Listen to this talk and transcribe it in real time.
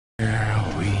Here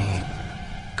we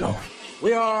go.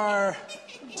 We are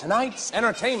tonight's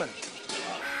entertainment.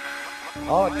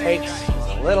 All it takes is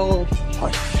a little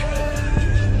push.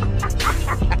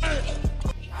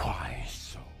 Why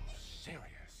so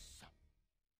serious?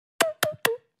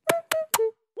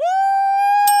 Woo!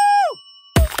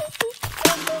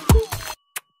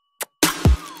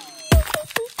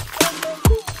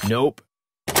 Nope.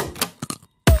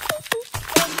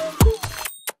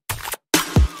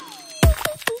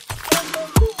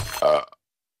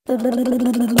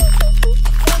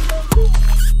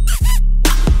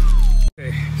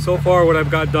 Okay, so far what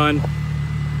I've got done,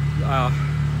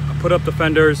 I put up the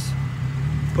fenders,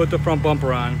 put the front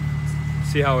bumper on,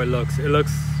 see how it looks. It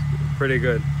looks pretty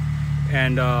good.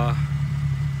 And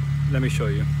let me show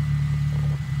you.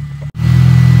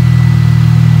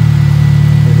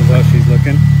 This is how she's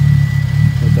looking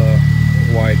with a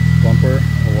wide bumper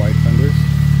or wide fenders.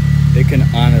 It can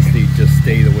honestly just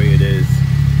stay the way it is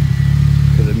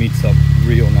because it meets up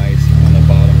real nice on the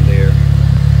bottom there.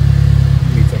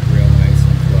 Meets up real nice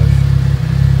and flush.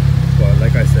 But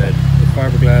like I said, the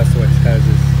fiberglass always has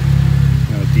its,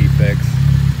 defects.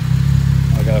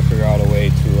 I gotta figure out a way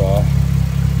to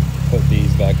put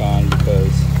these back on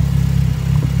because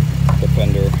the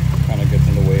fender kind of gets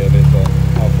in the way of it, but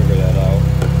I'll figure that out.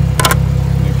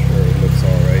 Make sure it looks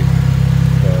alright.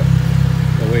 But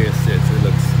the way it sits, it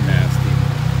looks nasty.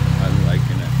 I'm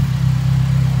liking it.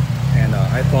 And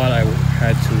I thought I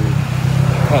had to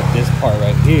cut this part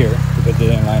right here because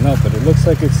it didn't line up, but it looks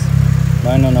like it's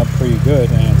lining up pretty good.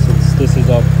 And since this is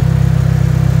up,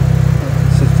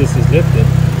 since this is lifted,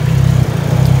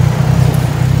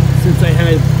 since I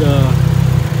had the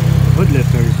hood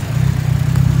lifters,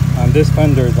 this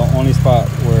fender is the only spot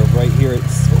where right here it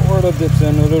sort of dips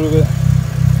in a little bit,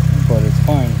 but it's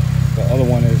fine. The other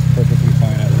one is perfectly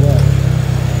fine as well.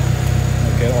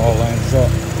 Okay, it all lines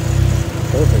up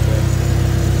perfectly,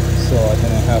 so I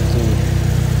didn't have to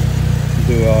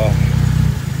do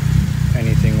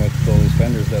anything with those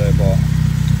fenders that I bought.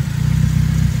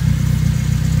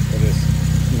 But it's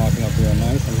knocking up real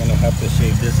nice. I'm gonna have to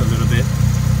shave this a little bit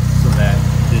so that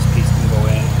this piece can go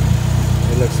in.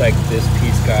 It looks like this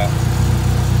piece got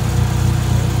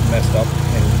messed up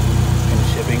in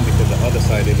shipping because the other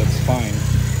side it looks fine.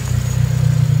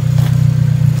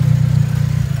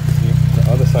 See,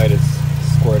 the other side is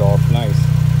squared off nice.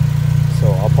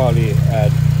 So I'll probably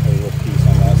add a little piece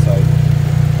on that side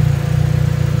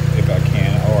if I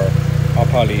can, or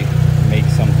I'll probably make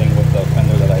something with the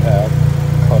fender that I have,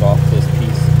 cut off this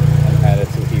piece and add it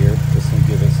to here just to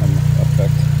give it some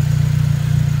effect.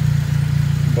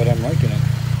 But I'm liking it.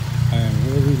 I am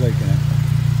really liking it.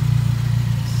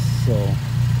 So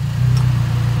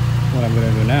what I'm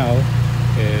gonna do now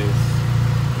is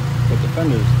put the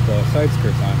fenders, the side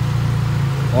skirts on.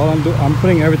 I'm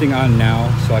putting everything on now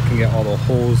so I can get all the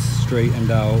holes straightened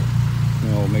out,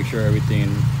 make sure everything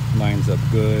lines up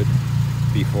good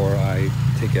before I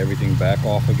take everything back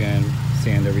off again,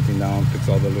 sand everything down, fix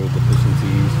all the little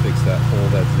deficiencies, fix that hole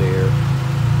that's there,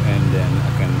 and then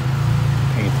I can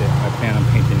paint it. I plan on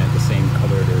painting it the same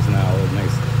color it is now, a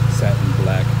nice satin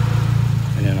black.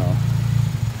 And then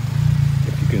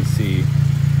if you can see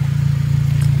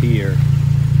here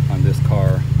on this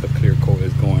car, the clear coat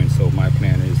is going, so my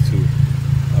plan is to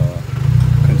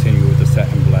continue with the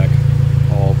satin black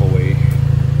all the way.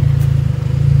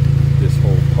 This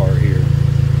whole part here,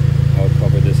 I'll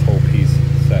cover this whole piece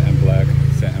satin black.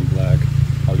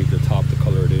 I'll leave the top the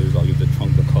color it is, I'll leave the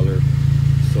trunk the color,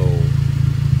 so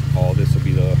all this will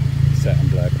be the satin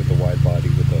black with the wide body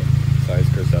with the side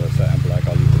skirts that are satin black.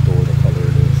 I'll leave the door the color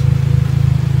it is,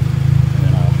 and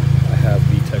then I have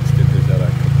V-Tech stickers that I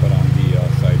could put on the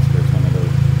side skirts whenever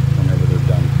they're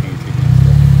done painting and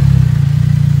stuff.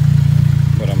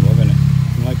 But I'm loving it.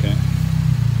 I'm liking it.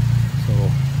 So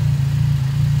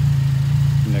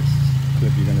next clip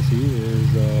you're gonna see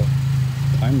is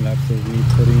time lapse of me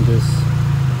putting this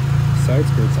side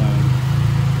skirts on.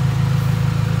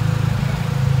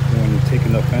 When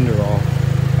taking the fender off,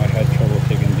 I had trouble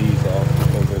taking these off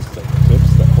because there's the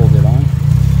clips that hold it on,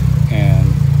 and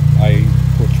I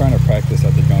was trying to practice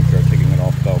at the junkyard taking it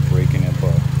off without breaking it,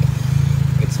 but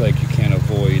it's like you can't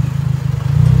avoid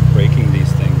breaking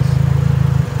these things.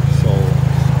 So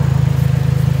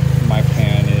my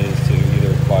plan is to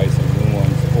either buy some new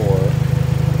ones or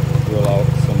drill out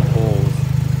some holes,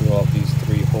 drill out these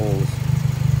 3 holes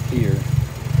here,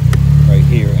 right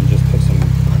here, and just put some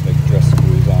like dress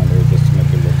screws on there just to make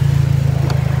it look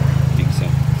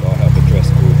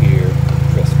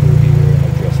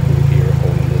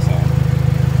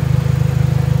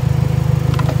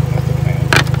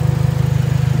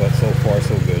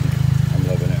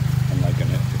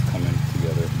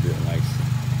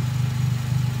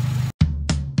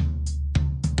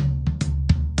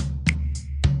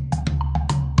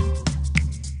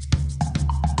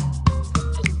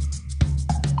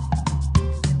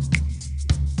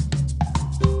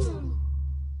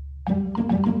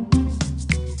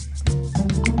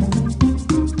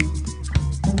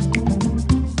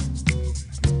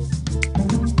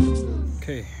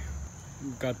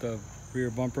the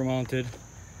rear bumper mounted.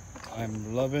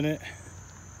 I'm loving it.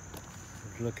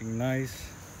 It's looking nice.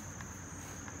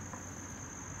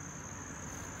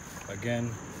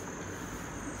 Again,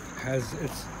 has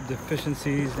its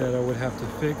deficiencies that I would have to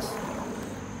fix.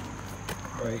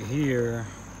 Right here,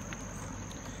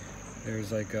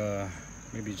 there's like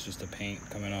maybe it's just a paint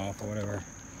coming off or whatever,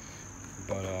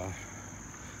 but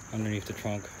underneath the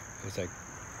trunk, it's like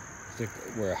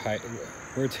where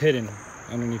it's hidden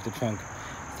underneath the trunk,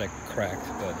 it's like cracked,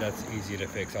 but that's easy to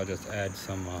fix. I'll just add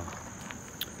some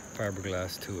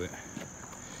fiberglass to it.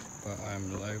 But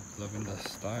I'm loving the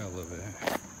style of it.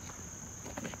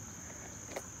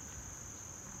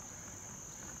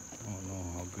 I don't know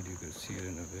how good you could see it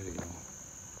in the video,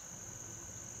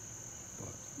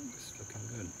 but it's looking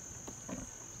good.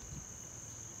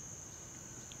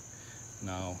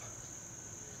 Now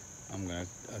I'm gonna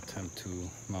attempt to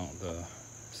mount the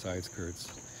side skirts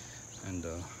and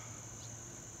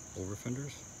over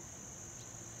fenders,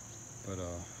 but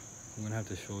I'm gonna have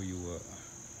to show you what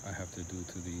I have to do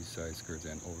to these side skirts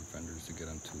and over fenders to get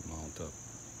them to mount up.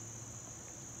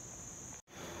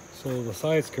 So the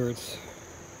side skirts,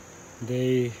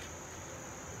 if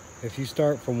you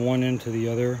start from one end to the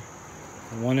other,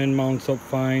 one end mounts up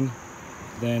fine,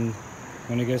 then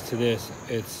when it gets to this,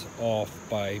 it's off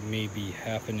by maybe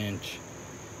 ½ an inch.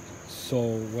 So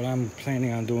what I'm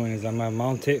planning on doing is I'm gonna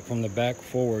mount it from the back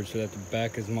forward so that the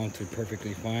back is mounted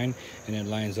perfectly fine and it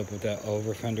lines up with that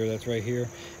over fender that's right here.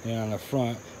 And on the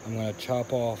front, I'm gonna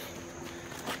chop off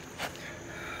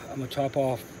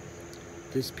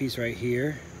this piece right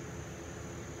here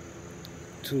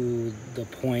to the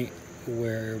point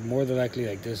where more than likely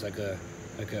like this, like a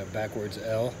backwards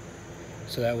L,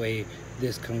 so that way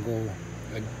this can go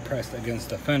like pressed against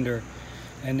the fender,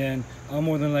 and then I'll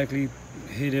more than likely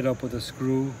hit it up with a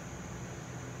screw.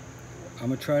 I'm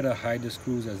gonna try to hide the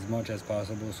screws as much as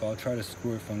possible, so I'll try to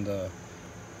screw it from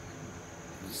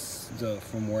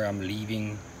from where I'm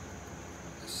leaving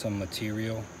some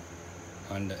material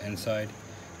on the inside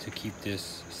to keep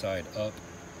this side up,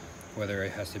 whether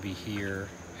it has to be here,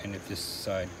 and if this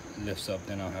side lifts up,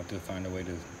 then I'll have to find a way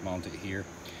to mount it here,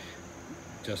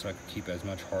 just so I can keep as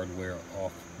much hardware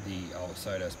off the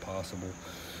outside as possible.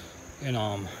 And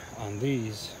on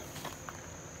these,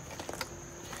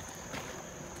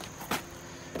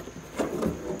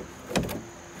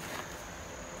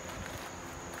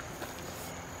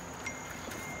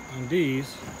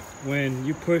 when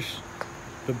you push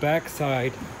the back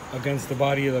side against the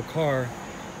body of the car,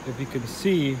 if you can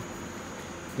see,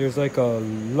 there's like a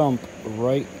lump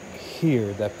right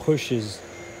here that pushes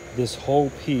this whole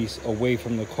piece away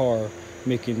from the car,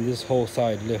 making this whole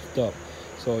side lift up.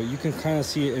 So you can kind of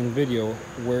see it in video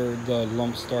where the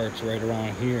lump starts right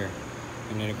around here,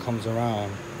 and then it comes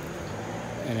around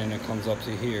and then it comes up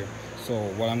to here. So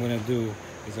what I'm gonna do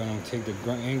is I'm gonna take the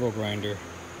angle grinder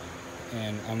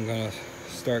and I'm gonna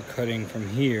start cutting from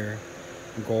here,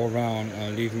 go around,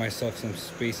 and leave myself some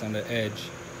space on the edge,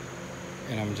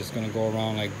 and I'm just gonna go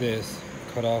around like this,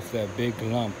 cut off that big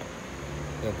lump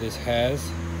that this has,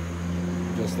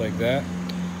 just like that,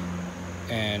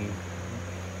 and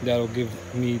that'll give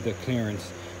me the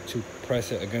clearance to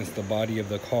press it against the body of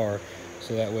the car,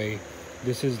 so that way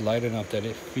this is light enough that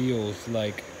it feels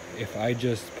like if I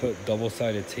just put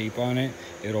double-sided tape on it,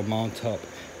 it'll mount up.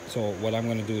 So what I'm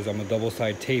gonna do is I'm gonna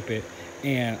double-side tape it,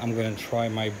 and I'm gonna try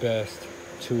my best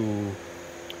to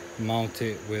mount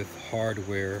it with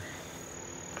hardware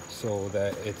so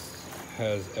that it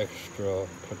has extra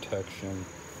protection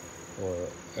or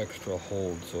extra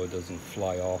hold so it doesn't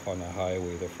fly off on the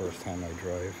highway the first time I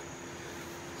drive.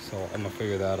 So I'm gonna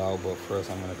figure that out, but first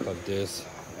I'm gonna cut this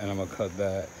and I'm gonna cut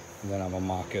that, and then I'm gonna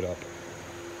mock it up.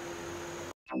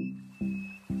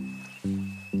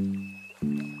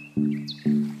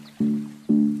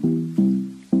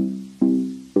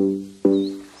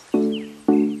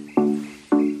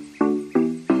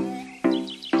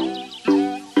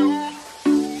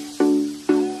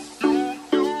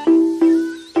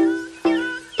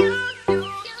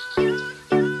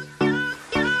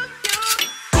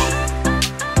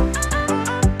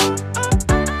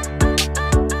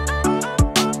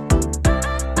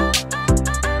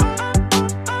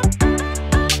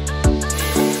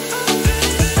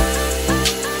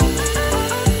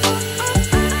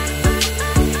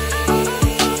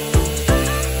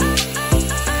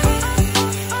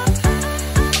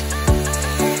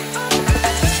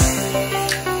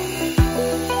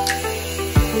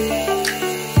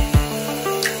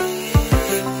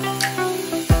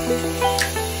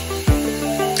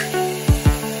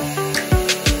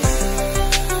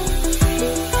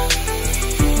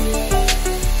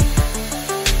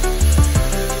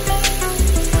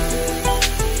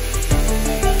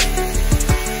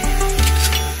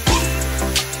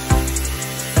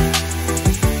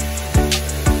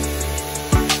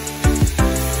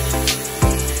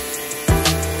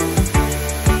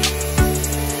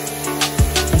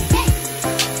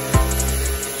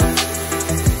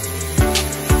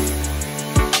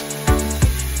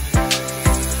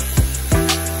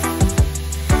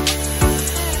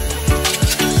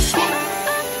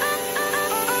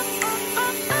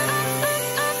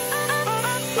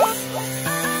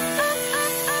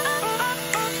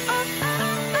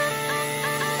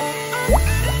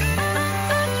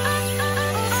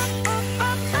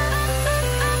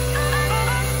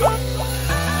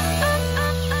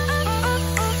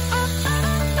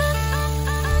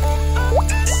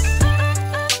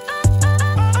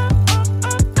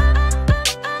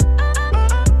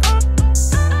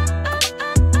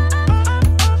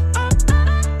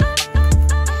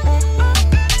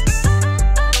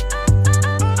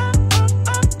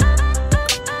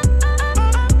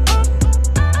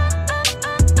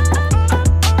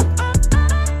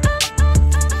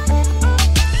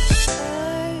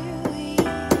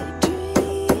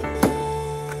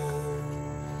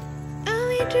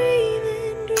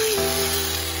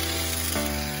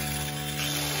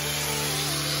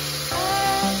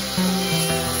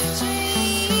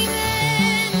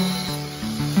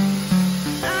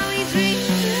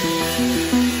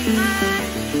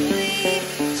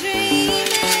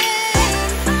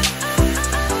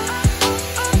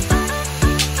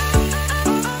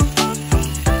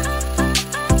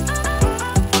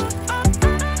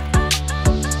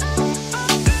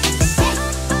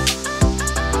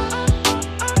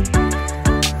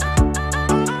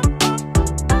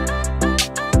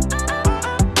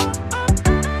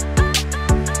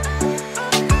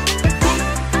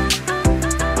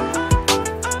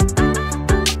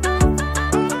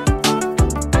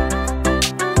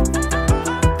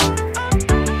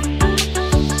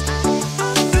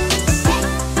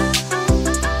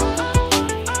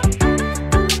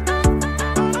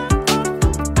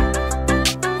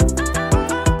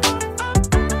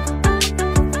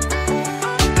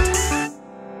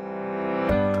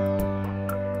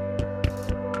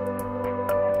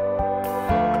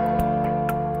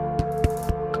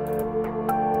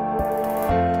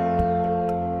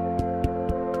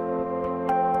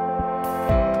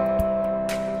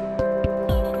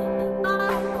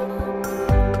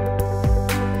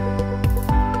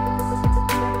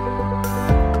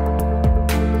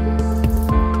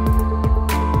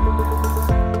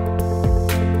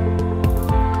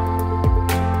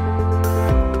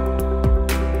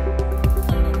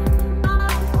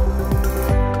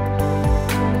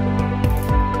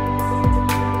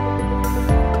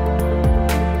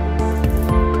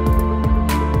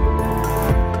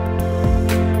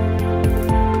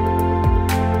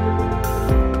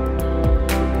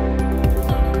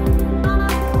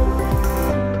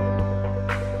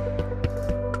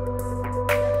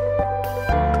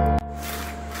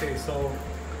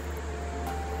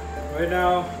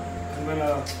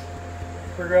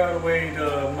 way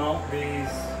to mount these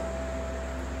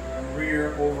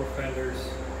rear over fenders,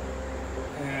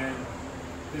 and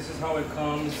this is how it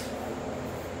comes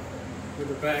with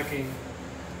the backing,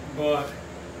 but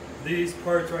these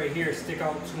parts right here stick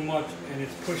out too much and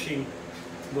it's pushing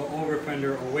the over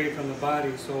fender away from the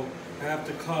body, so I have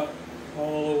to cut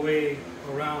all the way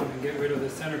around and get rid of the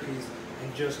centerpiece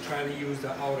and just try to use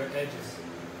the outer edges,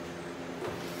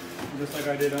 just like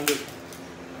I did under.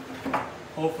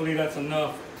 Hopefully that's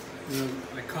enough. You know,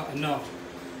 I cut enough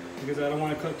because I don't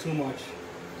want to cut too much.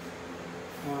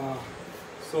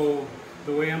 So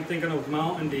the way I'm thinking of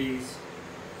mounting these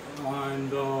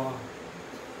on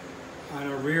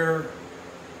a rear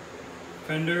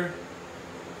fender,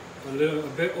 a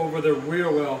bit over the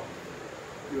rear well,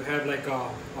 you have like a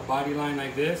body line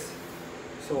like this.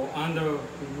 So on the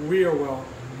rear well,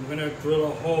 I'm gonna drill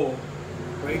a hole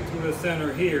right through the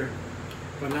center here,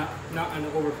 but not on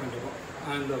the over fender, but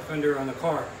on the fender on the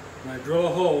car. I'm gonna drill a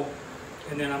hole,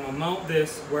 and then I'm gonna mount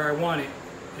this where I want it,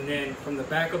 and then from the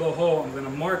back of the hole, I'm gonna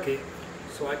mark it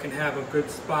so I can have a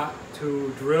good spot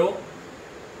to drill.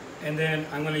 And then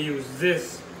I'm gonna use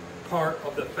this part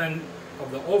of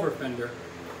the over fender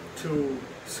to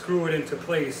screw it into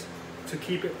place to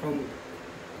keep it from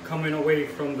coming away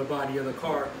from the body of the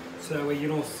car, so that way you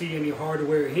don't see any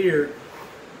hardware here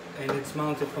and it's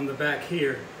mounted from the back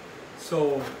here.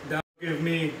 So that will give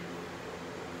me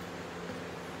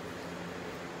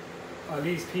at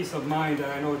least peace of mind that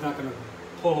I know it's not going to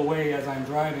pull away as I'm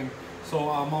driving. So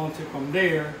I'll mount it from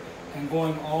there, and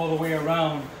going all the way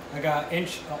around, I got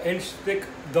inch thick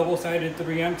double-sided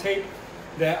 3M tape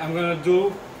that I'm going to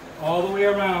do all the way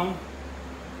around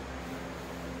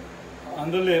on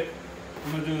the lip.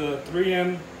 I'm going to do the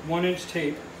 3M 1-inch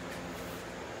tape.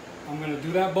 I'm going to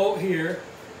do that bolt here,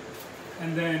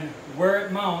 and then where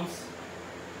it mounts,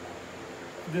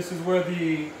 this is where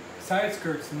the side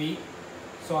skirts meet.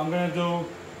 So I'm going to do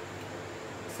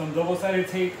some double-sided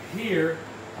tape here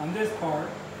on this part,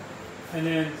 and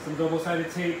then some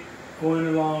double-sided tape going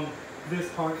along this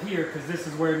part here, because this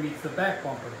is where it meets the back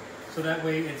bumper. So that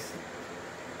way it's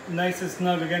nice and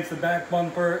snug against the back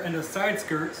bumper and the side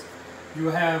skirts. You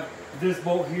have this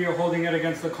bolt here holding it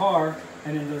against the car,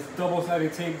 and then this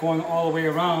double-sided tape going all the way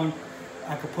around.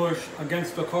 I could push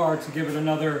against the car to give it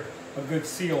a good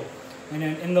seal. And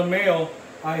then in the mail,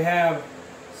 I have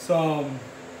some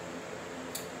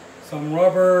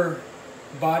rubber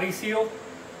body seal,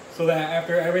 so that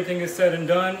after everything is said and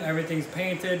done, everything's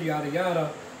painted, yada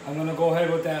yada, I'm gonna go ahead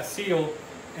with that seal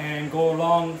and go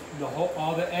along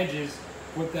all the edges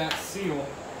with that seal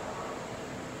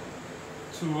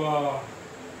to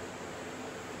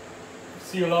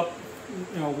seal up,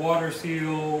 you know, water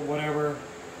seal, whatever,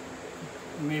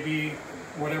 maybe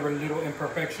whatever little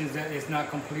imperfections that is not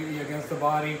completely against the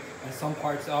body and some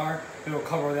parts are, it'll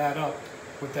cover that up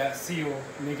with that seal,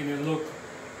 making it look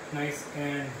nice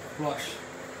and flush.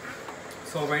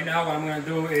 So right now what I'm going to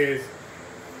do is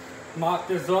mock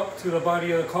this up to the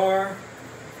body of the car,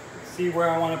 see where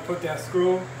I want to put that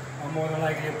screw. I'm more than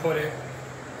likely to put it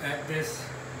at this,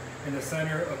 in the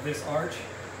center of this arch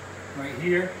right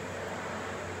here.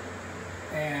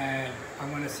 And I'm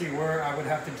going to see where I would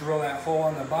have to drill that hole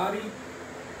on the body,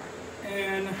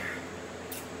 and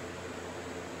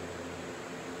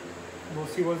we'll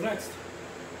see what's next.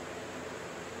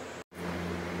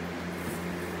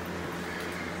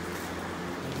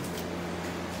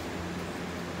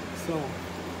 So,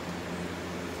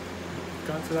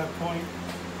 got to that point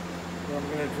where I'm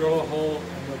going to drill a hole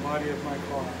in the body of my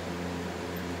car.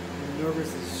 I'm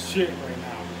nervous as shit right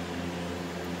now,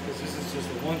 because this is just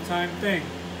a one-time thing.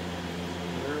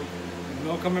 There's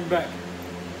no coming back.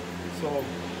 So,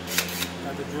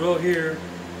 I have to drill here.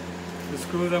 The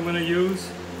screws I'm going to use,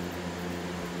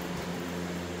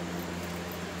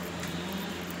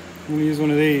 I'm going to use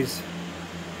one of these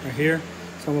right here.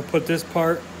 So I'm going to put this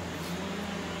part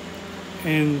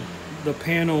in the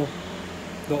panel,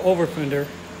 the over fender,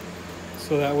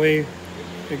 so that way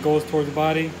it goes towards the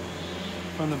body.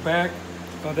 From the back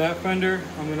of that fender,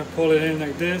 I'm going to pull it in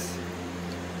like this,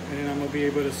 and then I'm going to be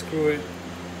able to screw it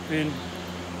in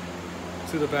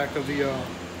to the back of the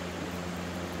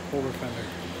over fender.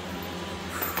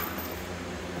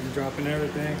 I'm dropping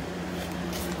everything.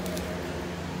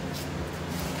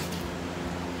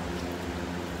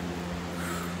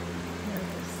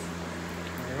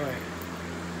 All right.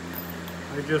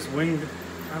 I just winged.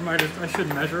 I should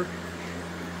measure.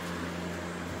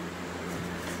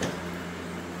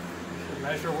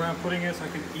 Measure where I'm putting it so I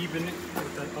can even it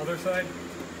with the other side.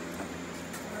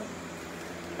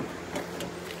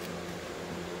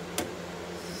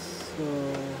 So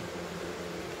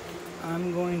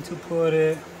I'm going to put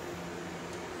it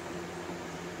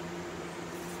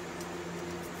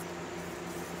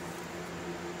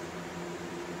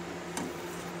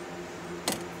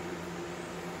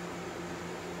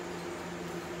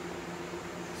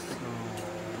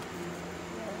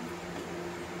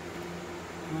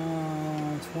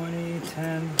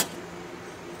 10.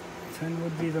 10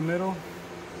 would be the middle.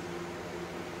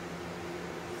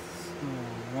 So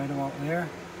right about there.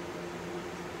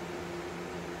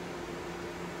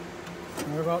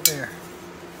 Right about there.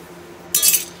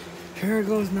 Here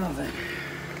goes nothing.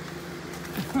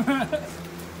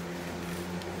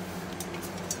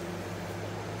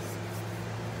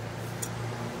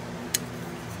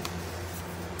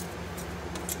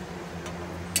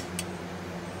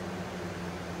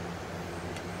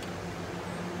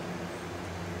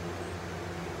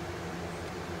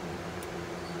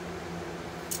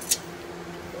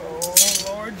 Oh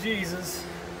Lord Jesus.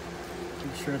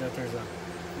 Make sure that there's a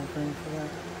opening for that.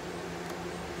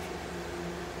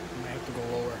 I might have to go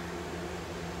lower.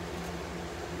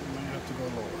 I might have to go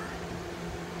lower.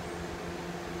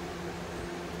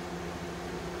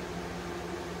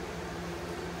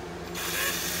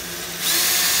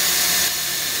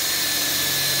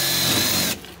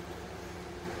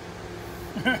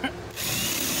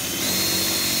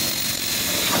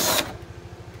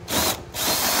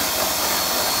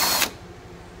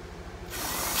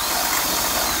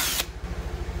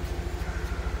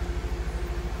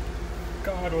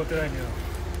 God, what did I do?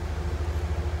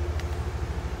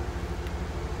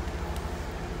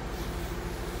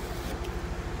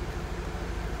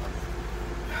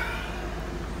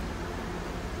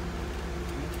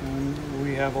 And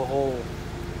we have a hole.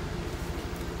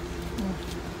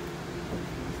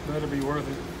 This better be worth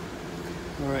it.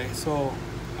 All right, so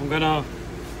I'm gonna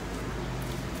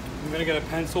get a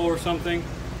pencil or something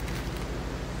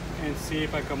and see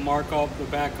if I can mark up the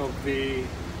back of the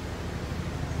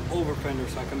over fender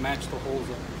so I can match the holes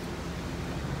up.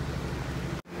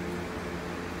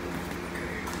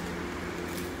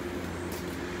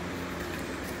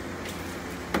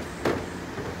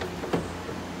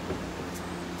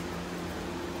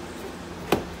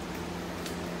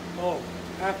 Oh,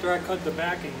 after I cut the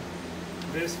backing,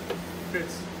 this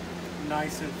fits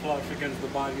nice and flush against the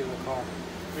body of the car.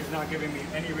 It's not giving me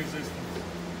any resistance,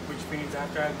 which means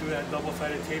after I do that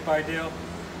double-sided tape idea,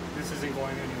 this isn't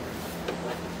going anywhere.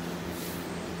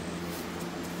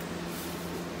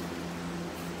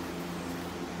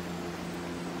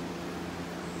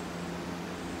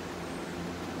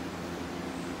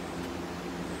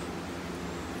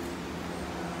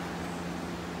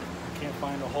 Can't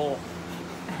find a hole.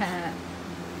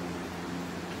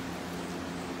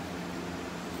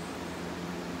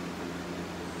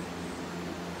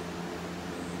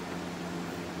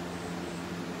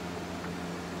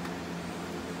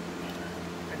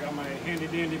 I got my handy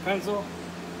dandy pencil.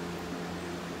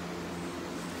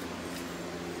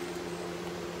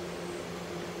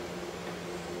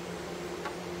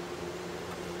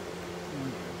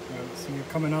 See it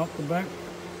coming out the back.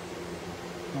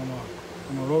 I'm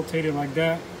gonna rotate it like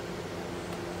that,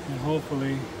 and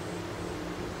hopefully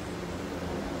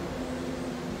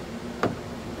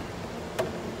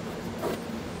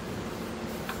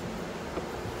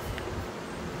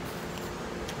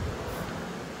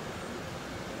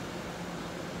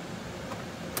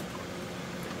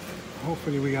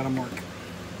we got a mark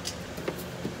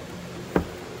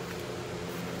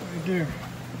right there.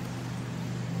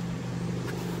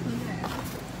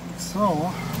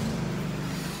 So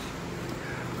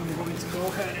I'm going to go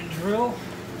ahead and drill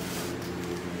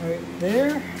right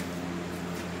there.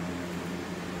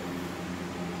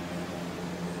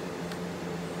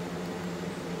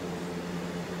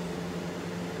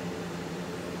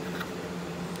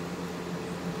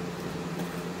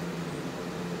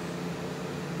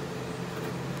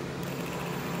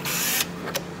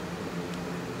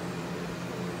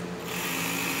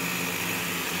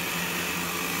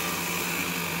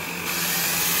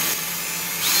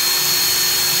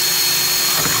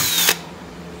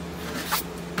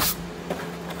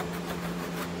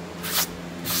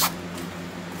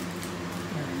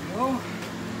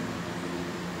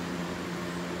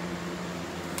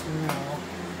 Now,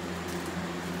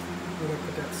 where do I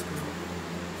put that screw?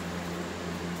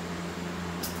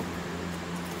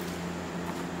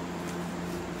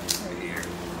 Right here.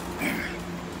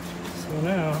 So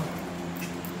now,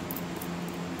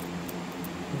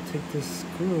 I take this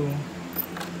screw and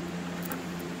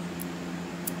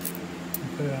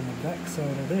put it on the back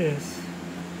side of this.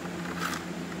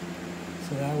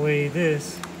 So that way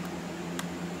this,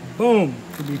 boom,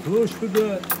 could be flush with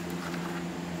that.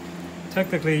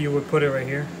 Technically you would put it right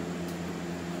here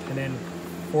and then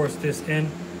force this in,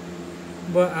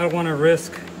 but I don't want to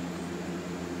risk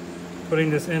putting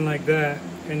this in like that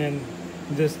and then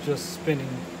this just spinning.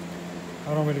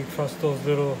 I don't really trust those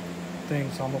little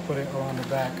things, so I'm gonna put it around the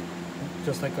back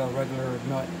just like a regular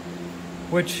nut,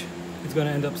 which is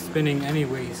gonna end up spinning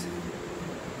anyways.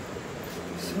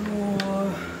 So,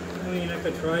 I mean, I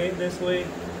could try it this way.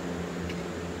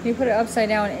 Can you put it upside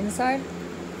down inside?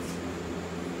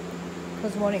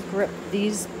 Because won't it grip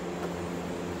these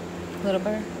a little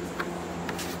better?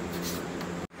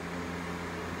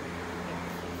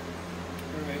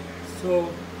 Alright, so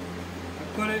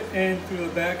I put it in through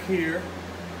the back here.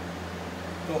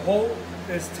 The hole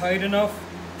is tight enough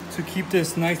to keep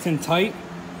this nice and tight.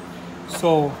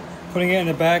 So putting it in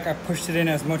the back, I pushed it in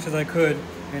as much as I could,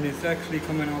 and it's actually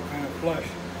coming out kind of flush.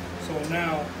 So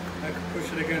now I can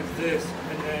push it against this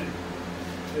and then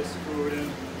just screw it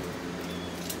in.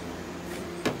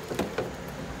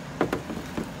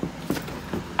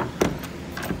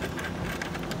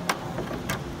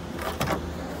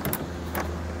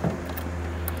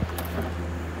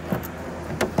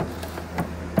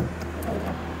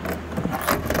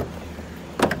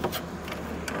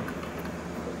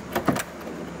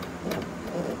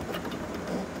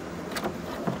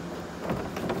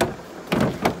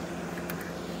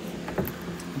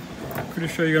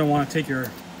 Pretty sure you're going to want to take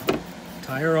your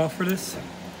tire off for this.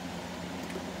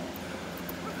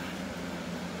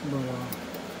 But,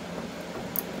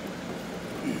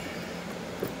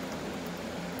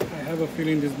 I have a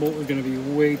feeling this bolt is going to be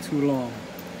way too long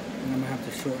and I'm going to have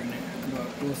to shorten it,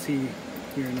 but we'll see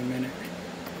here in a minute.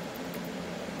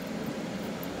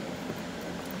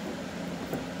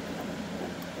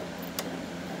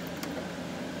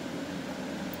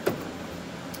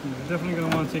 You're definitely going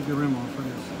to want to take your rim off for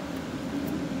this.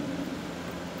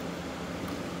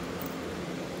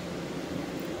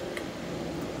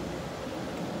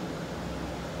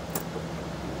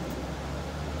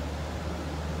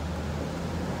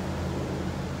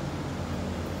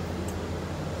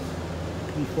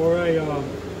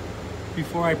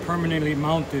 Before I permanently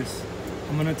mount this,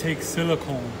 I'm gonna take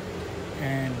silicone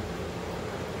and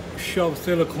shove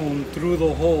silicone through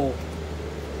the hole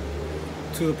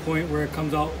to the point where it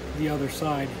comes out the other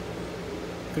side,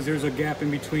 because there's a gap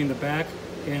in between the back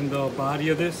and the body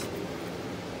of this.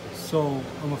 So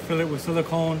I'm gonna fill it with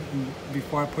silicone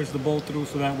before I push the bolt through,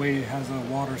 so that way it has a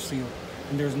water seal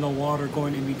and there's no water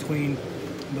going in between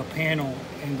the panel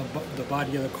and the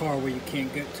body of the car where you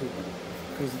can't get to.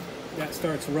 Because that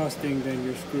starts rusting, then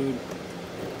you're screwed.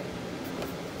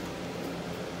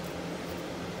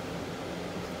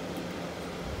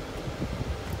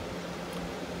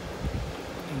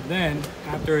 And then,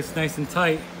 after it's nice and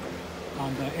tight,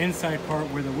 on the inside part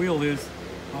where the wheel is,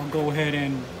 I'll go ahead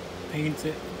and paint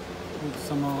it with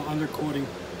some undercoating,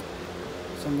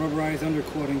 some rubberized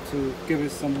undercoating to give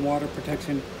it some water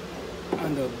protection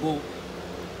on the bolt.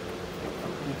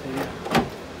 Okay, yeah.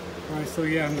 Alright, so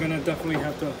yeah, I'm gonna definitely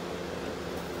have to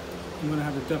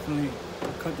definitely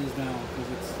cut these down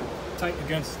because it's tight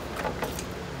against.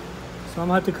 So I'm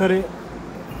gonna have to cut it,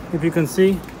 if you can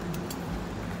see.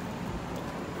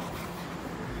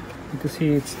 You can see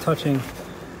it's touching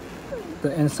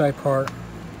the inside part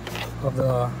of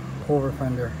the over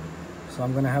fender. So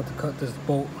I'm gonna have to cut this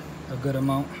bolt a good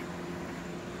amount.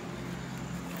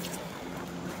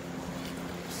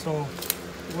 So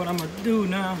what I'm gonna do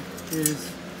now is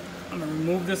I'm gonna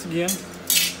remove this again,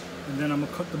 and then I'm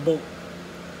gonna cut the bolt,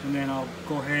 and then I'll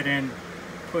go ahead and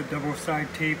put double side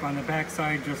tape on the back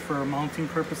side just for mounting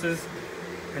purposes,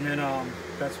 and then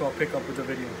that's what I'll pick up with the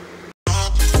video.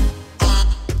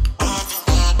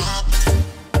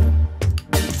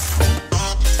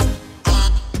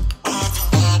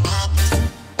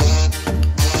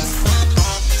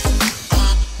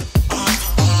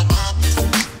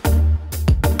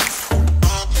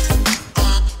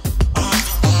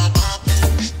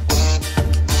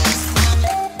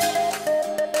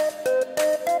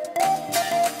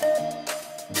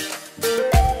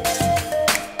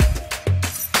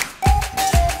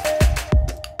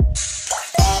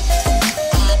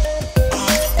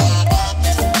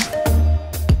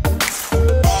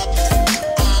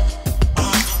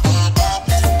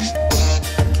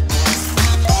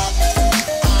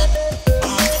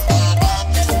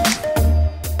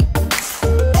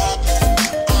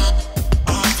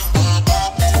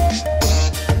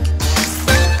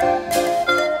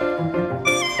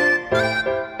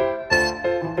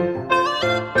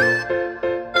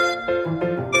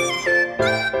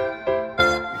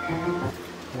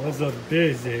 A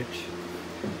biz itch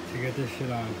to get this shit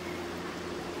on.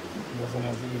 It wasn't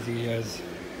as easy as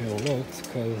it looked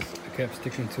because I kept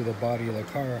sticking to the body of the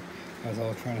car as I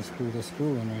was trying to screw the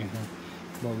screw in right here.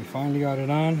 But we finally got it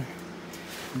on.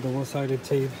 Double-sided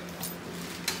tape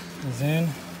is in.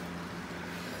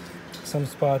 Some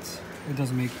spots it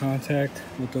doesn't make contact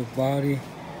with the body.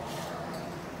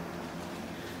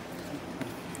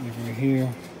 Over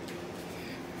here.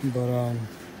 But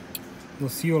the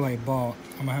seal I bought,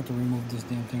 I'm gonna have to remove this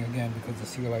damn thing again because the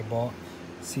seal I bought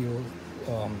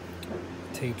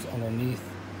tapes underneath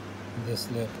this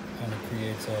lip and it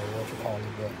creates a what you call it.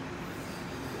 But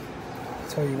I'll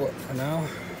tell you what, for now,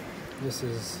 this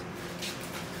is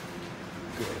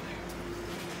good.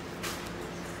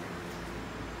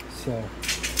 So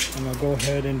I'm gonna go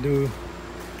ahead and do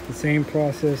the same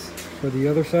process for the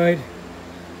other side,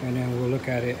 and then we'll look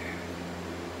at it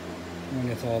when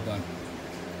it's all done.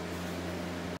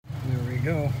 There we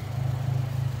go.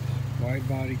 Wide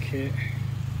body kit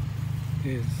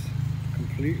is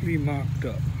completely mocked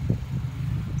up.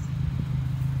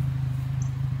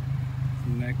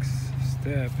 Next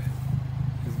step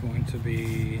is going to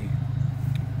be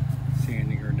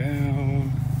sanding her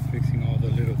down, fixing all the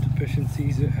little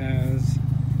deficiencies it has,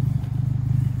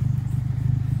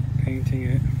 painting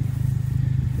it,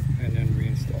 and then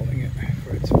reinstalling it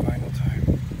for its final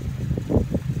time.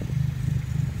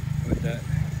 But that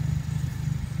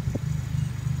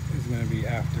is going to be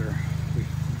after we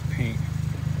paint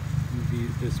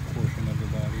this portion of the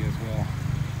body as well.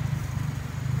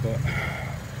 But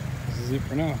this is it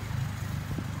for now.